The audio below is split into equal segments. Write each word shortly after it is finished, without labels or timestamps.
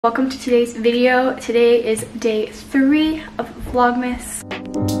Welcome to today's video. Today is day 3 of Vlogmas.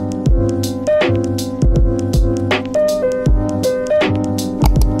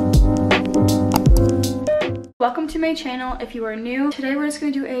 Welcome to my channel if you are new. Today we're just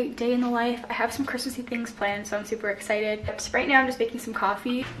going to do a day in the life. I have some Christmassy things planned, so I'm super excited. So right now I'm just making some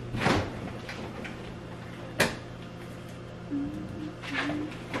coffee.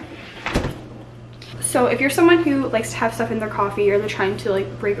 So if you're someone who likes to have stuff in their coffee, or they're trying to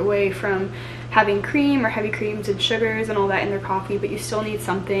like break away from having cream or heavy creams and sugars and all that in their coffee, but you still need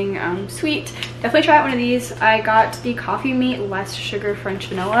something sweet, definitely try out one of these. I got the Coffee Mate Less Sugar French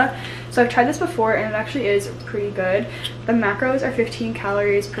Vanilla. So I've tried this before and it actually is pretty good. The macros are 15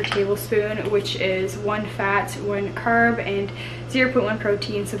 calories per tablespoon, which is 1 fat, 1 carb, and 0.1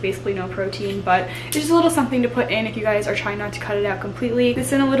 protein, so basically no protein, but it's just a little something to put in if you guys are trying not to cut it out completely.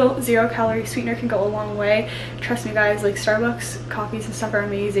 This and a little 0-calorie sweetener can go a long way. Trust me guys, like Starbucks coffees and stuff are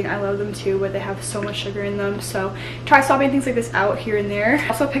amazing. I love them too, but they have so much sugar in them, so try swapping things like this out here and there.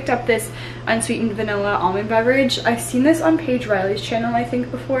 Also picked up this unsweetened vanilla almond beverage. I've seen this on Paige Riley's channel I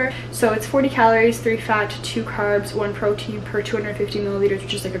think before. So it's 40 calories, 3 fat, 2 carbs, 1 protein per 250 milliliters,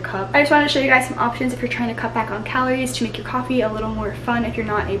 which is like a cup. I just wanted to show you guys some options if you're trying to cut back on calories to make your coffee a little more fun if you're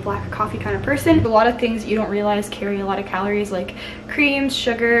not a black coffee kind of person. A lot of things you don't realize carry a lot of calories, like creams,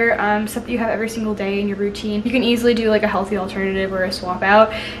 sugar, stuff that you have every single day in your routine. You can easily do like a healthy alternative or a swap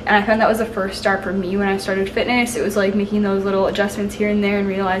out, and I found that was the first start for me when I started fitness. It was like making those little adjustments here and there and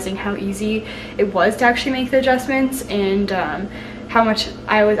realizing how easy it was to actually make the adjustments, and how much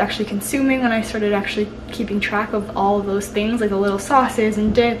I was actually consuming when I started actually keeping track of all of those things, like the little sauces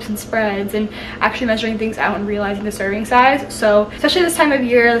and dips and spreads, and actually measuring things out and realizing the serving size. So especially this time of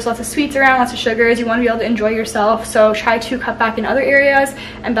year, there's lots of sweets around, lots of sugars. You want to be able to enjoy yourself, so try to cut back in other areas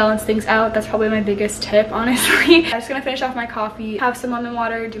and balance things out. That's probably my biggest tip, honestly. I'm just gonna finish off my coffee, have some lemon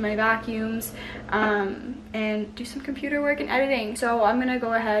water, do my vacuums, and do some computer work and editing. So I'm gonna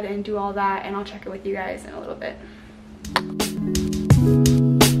go ahead and do all that, and I'll check it with you guys in a little bit.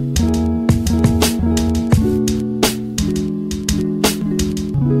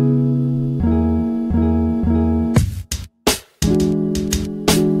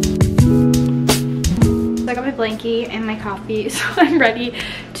 I got my blankie and my coffee, so I'm ready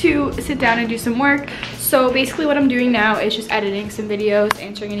to sit down and do some work. So basically what I'm doing now is just editing some videos,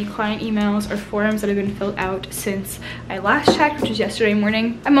 answering any client emails or forums that have been filled out since I last checked, which was yesterday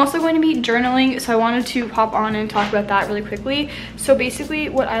morning. I'm also going to be journaling, so I wanted to pop on and talk about that really quickly. So basically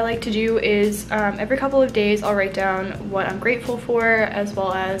what I like to do is every couple of days I'll write down what I'm grateful for, as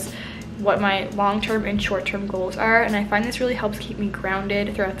well as what my long-term and short-term goals are, and I find this really helps keep me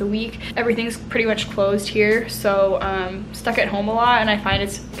grounded throughout the week. Everything's pretty much closed here, so stuck at home a lot, and I find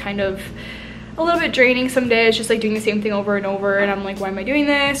it's kind of a little bit draining some days, just like doing the same thing over and over, and I'm like, why am I doing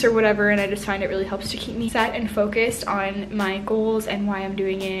this or whatever, and I just find it really helps to keep me set and focused on my goals and why I'm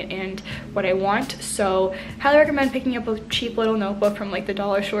doing it and what I want. So highly recommend picking up a cheap little notebook from like the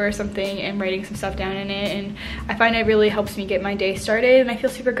dollar store or something and writing some stuff down in it, and I find it really helps me get my day started, and I feel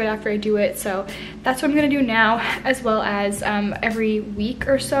super good after I do it. So that's what I'm gonna do now, as well as every week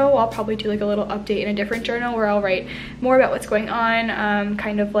or so I'll probably do like a little update in a different journal where I'll write more about what's going on,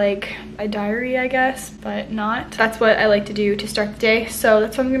 kind of like a diary I guess, but not. That's what I like to do to start the day, so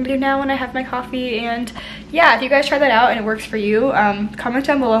that's what I'm gonna do now when I have my coffee. And yeah, if you guys try that out and it works for you, comment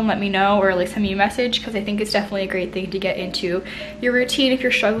down below and let me know, or at least send me a message, because I think it's definitely a great thing to get into your routine if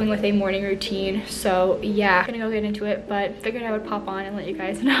you're struggling with a morning routine. So yeah, I'm gonna go get into it, but figured I would pop on and let you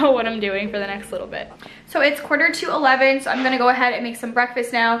guys know what I'm doing for the next little bit. So it's 11:45, so I'm gonna go ahead and make some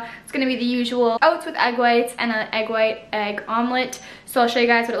breakfast now. It's gonna be the usual oats with egg whites and an egg white egg omelet. So I'll show you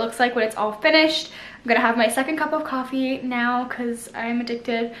guys what it looks like when it's all finished. I'm gonna have my second cup of coffee now because I'm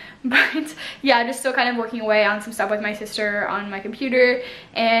addicted, but yeah, just still kind of working away on some stuff with my sister on my computer,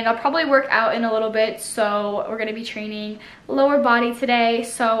 and I'll probably work out in a little bit. So we're gonna be training lower body today,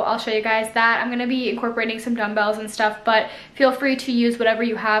 so I'll show you guys that. I'm gonna be incorporating some dumbbells and stuff, but feel free to use whatever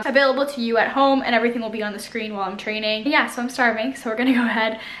you have available to you at home, and everything will be on the screen while I'm training. Yeah, so I'm starving, so we're gonna go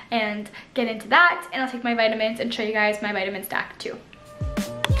ahead and get into that, and I'll take my vitamins and show you guys my vitamin stack too.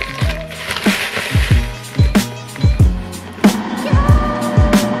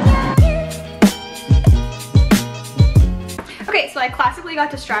 Okay, so I classically got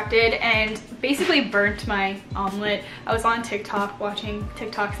distracted and basically burnt my omelet. I was on TikTok watching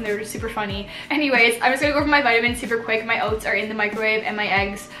TikToks and they were just super funny. Anyways, I'm just gonna go over my vitamins super quick. My oats are in the microwave and my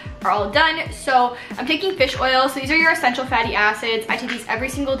eggs are all done. So I'm taking fish oil. So these are your essential fatty acids. I take these every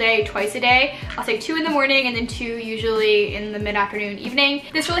single day, twice a day. I'll take 2 in the morning and then 2 usually in the mid-afternoon, evening.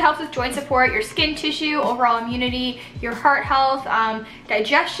 This really helps with joint support, your skin tissue, overall immunity, your heart health,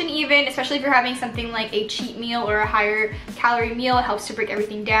 digestion even, especially if you're having something like a cheat meal or a higher calorie meal. It helps to break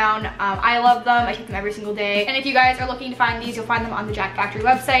everything down. I love them. I take them every single day. And if you guys are looking to find these, you'll find them on the Jack Factory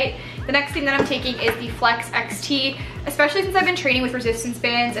website. The next thing that I'm taking is the Flex XT. Especially since I've been training with resistance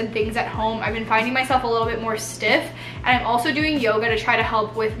bands and things at home, I've been finding myself a little bit more stiff. And I'm also doing yoga to try to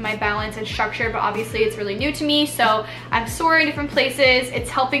help with my balance and structure, but obviously it's really new to me, so I'm sore in different places. It's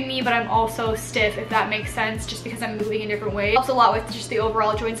helping me, but I'm also stiff, if that makes sense, just because I'm moving in different ways. Helps a lot with just the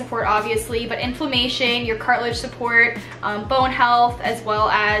overall joint support, obviously, but inflammation, your cartilage support, bone health, as well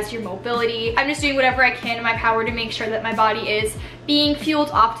as your mobility. I'm just doing whatever I can in my power to make sure that my body is being fueled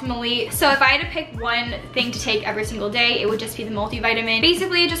optimally. So if I had to pick one thing to take every single day, it would just be the multivitamin.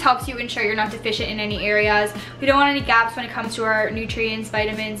 Basically, it just helps you ensure you're not deficient in any areas. We don't want any gaps when it comes to our nutrients,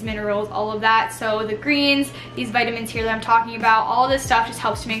 vitamins, minerals, all of that. So the greens, these vitamins here that I'm talking about, all this stuff just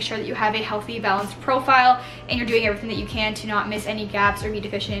helps to make sure that you have a healthy, balanced profile and you're doing everything that you can to not miss any gaps or be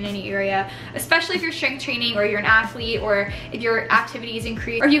deficient in any area, especially if you're strength training or you're an athlete, or if your activity is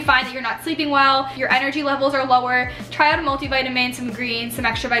increased, or you find that you're not sleeping well, your energy levels are lower. Try out a multivitamin, some greens, some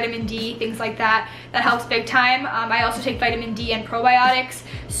extra vitamin D, things like that. That helps big time. I also take vitamin D and probiotics.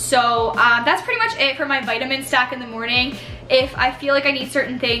 So that's pretty much it for my vitamin stack in the morning. If I feel like I need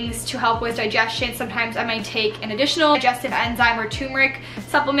certain things to help with digestion, sometimes I might take an additional digestive enzyme or turmeric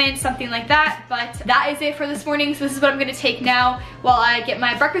supplement, something like that. But that is it for this morning. So this is what I'm gonna take now while I get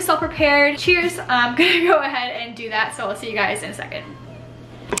my breakfast all prepared. Cheers. I'm gonna go ahead and do that. So I'll see you guys in a second.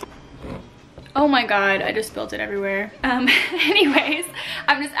 Oh my god, I just spilled it everywhere. Anyways,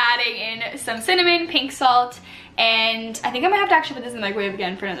 I'm just adding in some cinnamon, pink salt, and I think I might have to actually put this in the microwave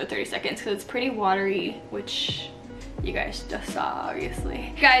again for another 30 seconds because it's pretty watery, which you guys just saw,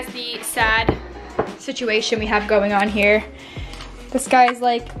 obviously. Guys, the sad situation we have going on here. This guy's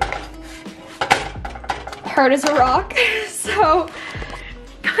like hard as a rock, so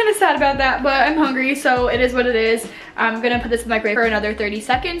kind of sad about that, but I'm hungry, so it is what it is. I'm gonna put this in the microwave for another 30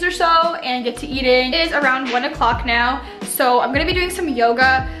 seconds or so and get to eating. It is around 1 o'clock now, so I'm gonna be doing some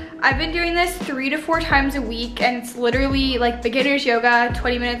yoga. I've been doing this 3 to 4 times a week, and it's literally like beginner's yoga,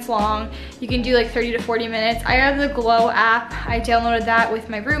 20 minutes long. You can do like 30 to 40 minutes. I have the Glow app. I downloaded that with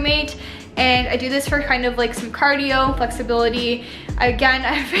my roommate, and I do this for kind of like some cardio, flexibility. Again,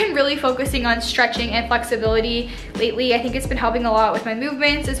 I've been really focusing on stretching and flexibility lately. I think it's been helping a lot with my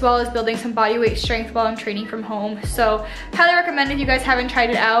movements, as well as building some body weight strength while I'm training from home. So highly recommend if you guys haven't tried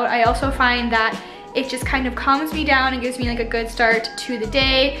it out. I also find that it just kind of calms me down and gives me like a good start to the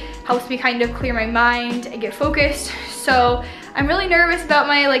day, helps me kind of clear my mind and get focused. So I'm really nervous about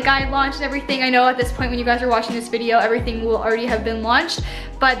my like guide launch and everything. I know at this point when you guys are watching this video, everything will already have been launched,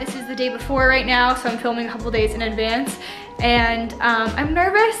 but this is the day before right now, so I'm filming a couple days in advance. And I'm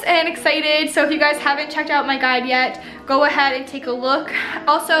nervous and excited. So if you guys haven't checked out my guide yet, go ahead and take a look.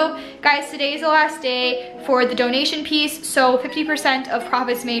 Also, guys, today is the last day for the donation piece. So 50% of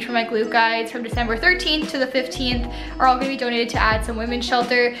profits made from my glute guides from December 13th to the 15th are all gonna be donated to Add Some Women's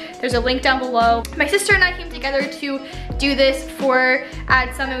Shelter. There's a link down below. My sister and I came together to do this for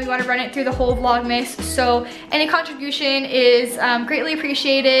Add Some, and we wanna run it through the whole Vlogmas. So any contribution is greatly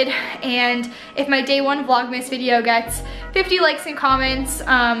appreciated. And if my day 1 Vlogmas video gets 50 likes and comments,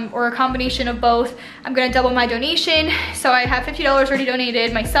 or a combination of both, I'm gonna double my donation. So I have $50 already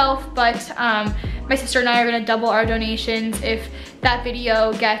donated myself, but my sister and I are gonna double our donations if that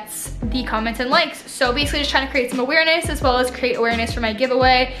video gets the comments and likes. So basically just trying to create some awareness, as well as create awareness for my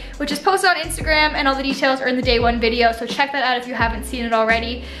giveaway, which is posted on Instagram, and all the details are in the day 1 video, so check that out if you haven't seen it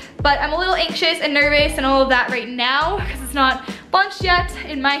already. But I'm a little anxious and nervous and all of that right now because it's not launched yet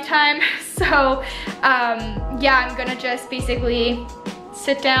in my time. So yeah, I'm gonna just basically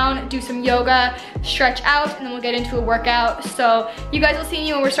sit down, do some yoga, stretch out, and then we'll get into a workout. So you guys will see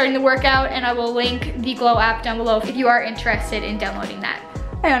me when we're starting the workout, and I will link the Glow app down below if you are interested in downloading that.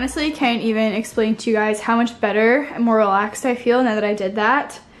 I honestly can't even explain to you guys how much better and more relaxed I feel now that I did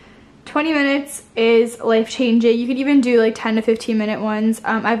that. 20 minutes is life-changing. You can even do like 10 to 15 minute ones.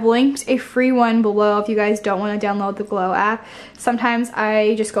 I've linked a free one below if you guys don't want to download the Glow app. Sometimes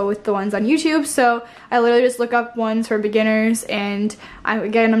I just go with the ones on YouTube, so I literally just look up ones for beginners, and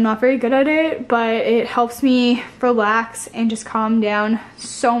again, I'm not very good at it, but it helps me relax and just calm down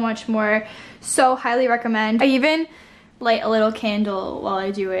so much more. So highly recommend. I even light a little candle while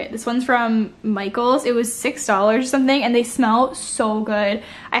I do it. This one's from Michael's. It was $6 or something, and they smell so good.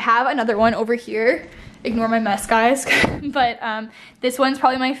 I have another one over here. Ignore my mess, guys. But this one's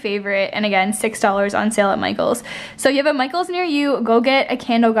probably my favorite, and again, $6 on sale at Michael's. So if you have a Michael's near you, go get a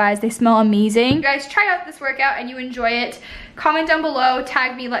candle, guys. They smell amazing. You guys try out this workout and you enjoy it, comment down below,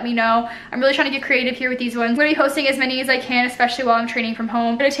 tag me, let me know. I'm really trying to get creative here with these ones. I'm gonna be posting as many as I can, especially while I'm training from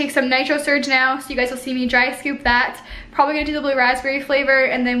home. I'm gonna take some Nitro Surge now, so you guys will see me dry scoop that. Probably gonna do the blue raspberry flavor,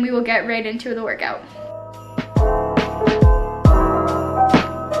 and then we will get right into the workout.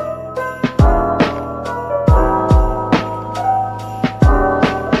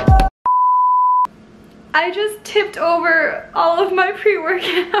 I just tipped over all of my pre-workout.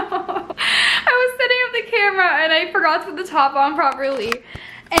 I was setting up the camera and I forgot to put the top on properly.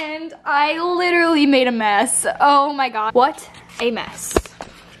 And I literally made a mess. Oh my god. What a mess.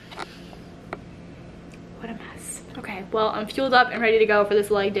 What a mess. Okay, well, I'm fueled up and ready to go for this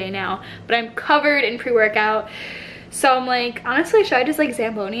leg day now. But I'm covered in pre-workout. So I'm like, honestly, should I just like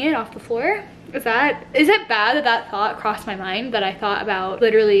Zamboni it off the floor? Is it bad that that thought crossed my mind, that I thought about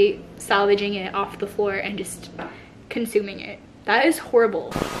literally salvaging it off the floor and just consuming it? That is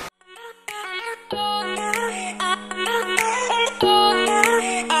horrible.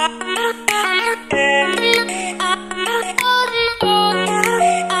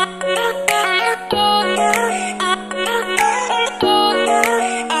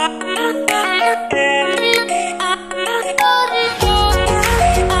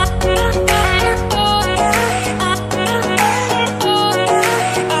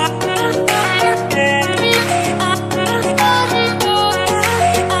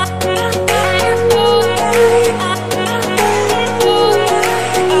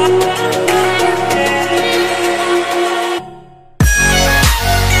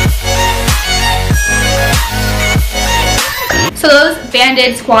 So those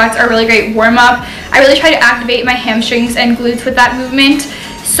banded squats are a really great warm-up. I really try to activate my hamstrings and glutes with that movement.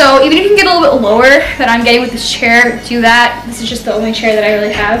 So even if you can get a little bit lower than I'm getting with this chair, do that. This is just the only chair that I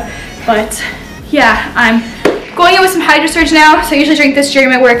really have. But yeah, I'm going in with some Hydro Surge now. So I usually drink this during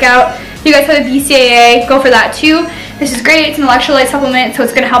my workout. If you guys have a BCAA, go for that too. This is great. It's an electrolyte supplement, so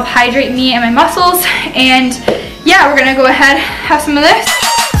it's gonna help hydrate me and my muscles. And yeah, we're gonna go ahead, have some of this.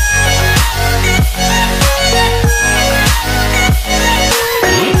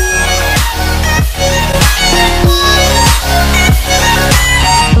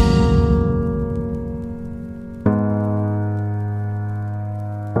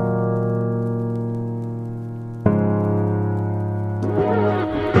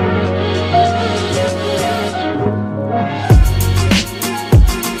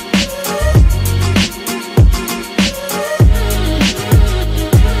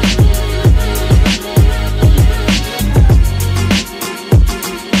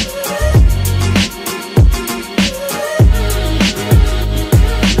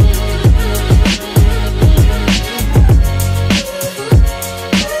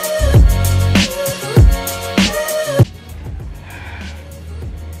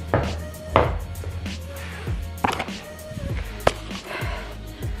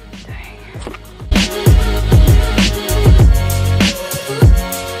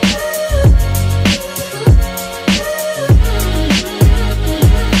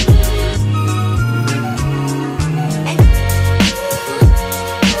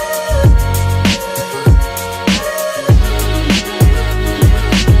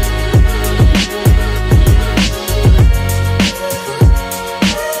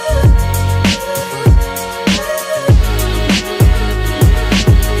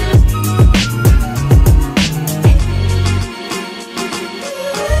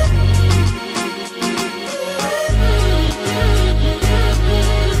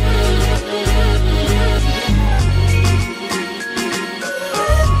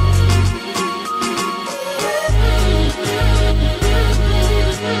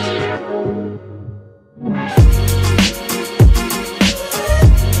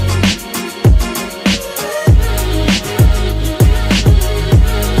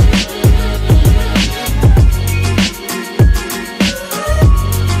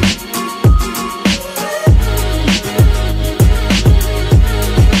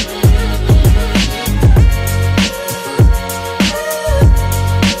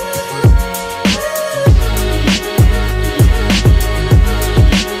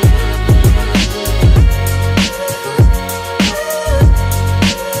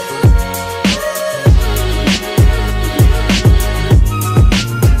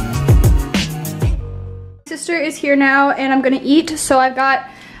 Is here now and I'm gonna eat. So I've got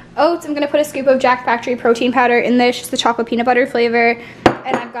oats. I'm gonna put a scoop of Jack Factory protein powder in this, just the chocolate peanut butter flavor.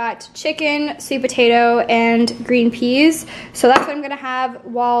 And I've got chicken, sweet potato, and green peas. So that's what I'm gonna have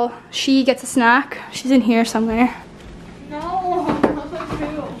while she gets a snack. She's in here somewhere. No,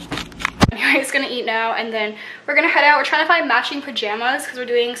 anyways, gonna eat now and then we're gonna head out. We're trying to find matching pajamas because we're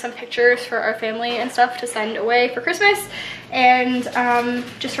doing some pictures for our family and stuff to send away for Christmas and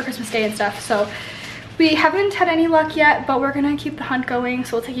just for Christmas Day and stuff. So we haven't had any luck yet, but we're gonna keep the hunt going.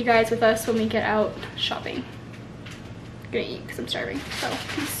 So we'll take you guys with us when we get out shopping. I'm gonna eat because I'm starving, so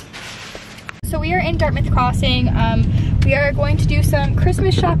peace. So we are in Dartmouth Crossing. We are going to do some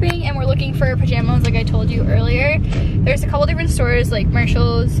Christmas shopping and we're looking for pajamas like I told you earlier. There's a couple different stores like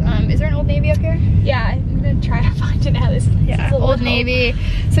Marshall's. Is there an Old Navy up here? Yeah, I'm gonna try to find it now. Yeah, Old Navy.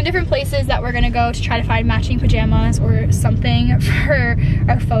 Some different places that we're gonna go to try to find matching pajamas or something for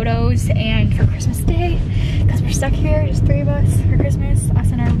our photos and for Christmas Day. Because we're stuck here, just 3 of us for Christmas,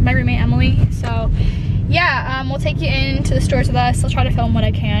 us and my roommate Emily. So yeah, we'll take you into the stores with us. I'll try to film what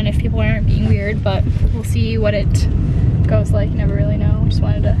I can if people aren't being weird, but we'll see what it goes like. You never really know. Just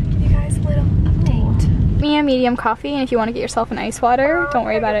wanted to give you guys a little update. Me a medium coffee, and if you want to get yourself an ice water, don't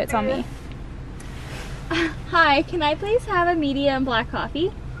worry about it, it's on me. Hi, can I please have a medium black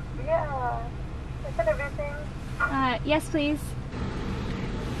coffee? Yeah. Is that everything? Yes, please.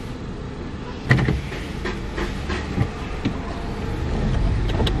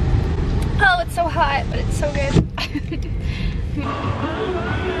 Oh, it's so hot, but it's so good. Hey,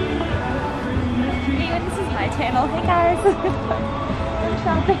 this is my channel. Hey guys. We're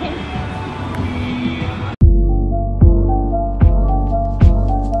shopping.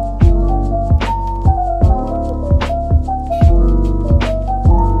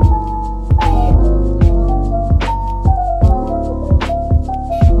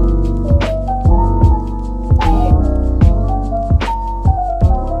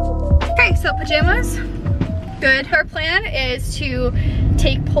 Pajamas, good. Our plan is to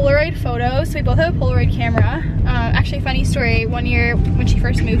take Polaroid photos. So we both have a Polaroid camera. Actually, funny story, one year when she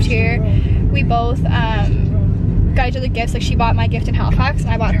first moved here, we both got each other gifts. Like she bought my gift in Halifax and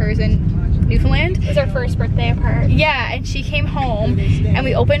I bought hers in Newfoundland. It was our first birthday apart. Yeah, and she came home and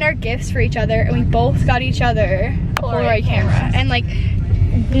we opened our gifts for each other and we both got each other a Polaroid camera. And like,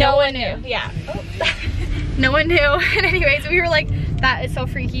 no one knew. Yeah. Oh. No one knew. And anyways, we were like, that is so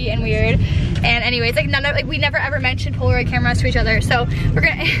freaky and weird. And anyways, like we never ever mentioned Polaroid cameras to each other. So we're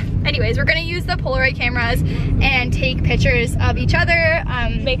gonna, anyways, we're gonna use the Polaroid cameras and take pictures of each other.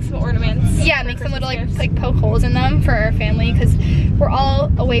 Make some ornaments. Yeah, make some little like poke holes in them for our family because we're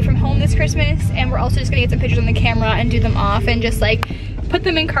all away from home this Christmas, and we're also just gonna get some pictures on the camera and do them off and just like put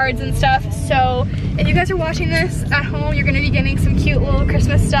them in cards and stuff. So if you guys are watching this at home, you're gonna be getting some cute little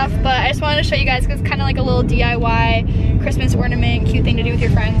Christmas stuff, but I just wanted to show you guys because it's kind of like a little DIY Christmas ornament, cute thing to do with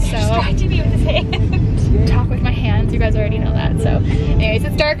your friends. So distracted me with his hand. Talk with my hands, you guys already know that. So anyways,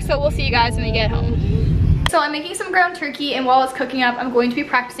 it's dark, so we'll see you guys when we get home. So I'm making some ground turkey, and while it's cooking up, I'm going to be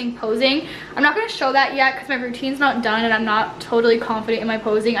practicing posing. I'm not going to show that yet because my routine's not done and I'm not totally confident in my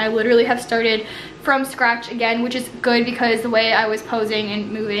posing. I literally have started from scratch again, which is good because the way I was posing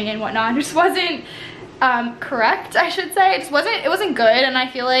and moving and whatnot just wasn't correct, I should say. It wasn't good, and I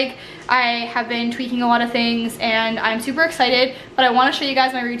feel like I have been tweaking a lot of things and I'm super excited, but I want to show you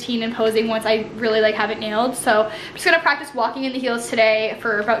guys my routine and posing once I really like have it nailed. So I'm just gonna practice walking in the heels today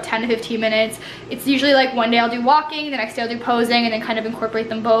for about 10 to 15 minutes. It's usually like one day I'll do walking, the next day I'll do posing, and then kind of incorporate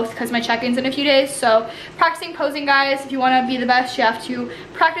them both because my check-in's in a few days. So practicing posing, guys. If you want to be the best, you have to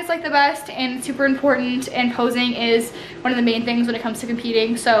practice like the best, and it's super important, and posing is one of the main things when it comes to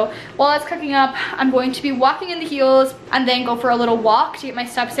competing. So while it's cooking up, I'm going to be walking in the heels and then go for a little walk to get my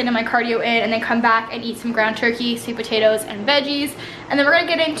steps in and my cardio in, and then come back and eat some ground turkey, sweet potatoes, and veggies. And then we're gonna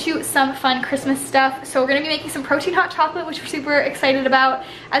get into some fun Christmas stuff. So we're gonna be making some protein hot chocolate, which we're super excited about,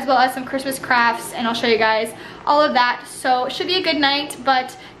 as well as some Christmas crafts, and I'll show you guys all of that. So it should be a good night,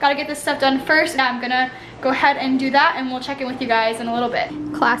 but gotta get this stuff done first. Now I'm gonna go ahead and do that, and we'll check in with you guys in a little bit.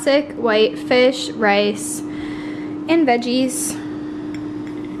 Classic white fish, rice, and veggies.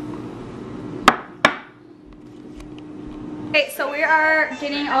 Okay, so we are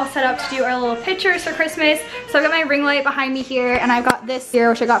getting all set up to do our little pictures for Christmas. So I've got my ring light behind me here, and I've got this here,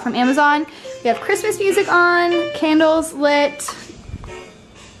 which I got from Amazon. We have Christmas music on, candles lit,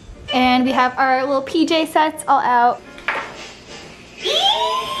 and we have our little PJ sets all out.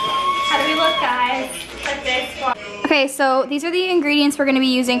 How do we look, guys? Like this. Okay, so these are the ingredients we're going to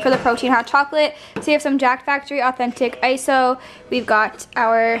be using for the protein hot chocolate. So we have some Jack Factory Authentic ISO. We've got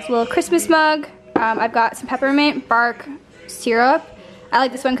our little Christmas mug. I've got some peppermint bark syrup. I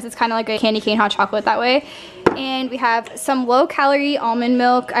like this one because it's kind of like a candy cane hot chocolate that way. And we have some low-calorie almond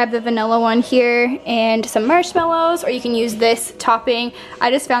milk. I have the vanilla one here, and some marshmallows, or you can use this topping. I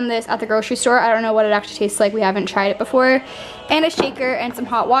just found this at the grocery store. I don't know what it actually tastes like. We haven't tried it before. And a shaker and some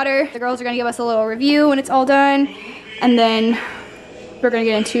hot water. The girls are gonna give us a little review when it's all done, and then we're gonna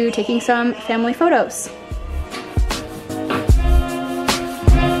get into taking some family photos.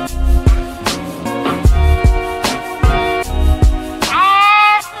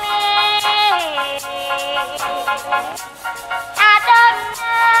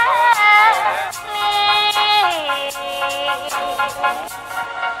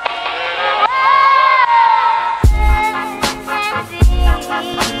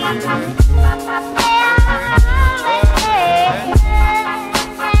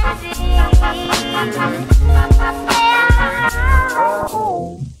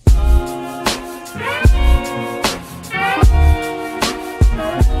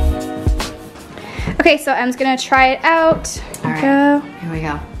 Okay, so Em's gonna try it out. All right, go. here we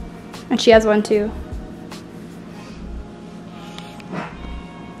go. And she has one too.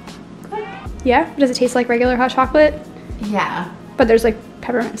 Yeah? Does it taste like regular hot chocolate? Yeah. But there's like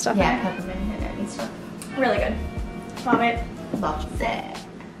peppermint stuff in it. Yeah, peppermint and stuff. Really good. Love it. Loves it.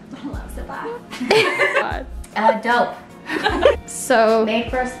 Loves it. Dope. So Made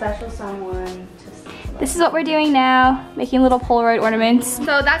for a special someone. this is what we're doing now, making little Polaroid ornaments.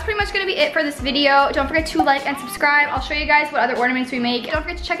 So that's pretty much gonna be it for this video. Don't forget to like and subscribe. I'll show you guys what other ornaments we make. Don't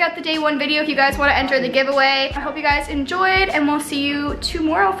forget to check out the day one video if you guys wanna enter the giveaway. I hope you guys enjoyed, and we'll see you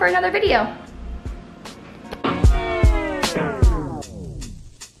tomorrow for another video.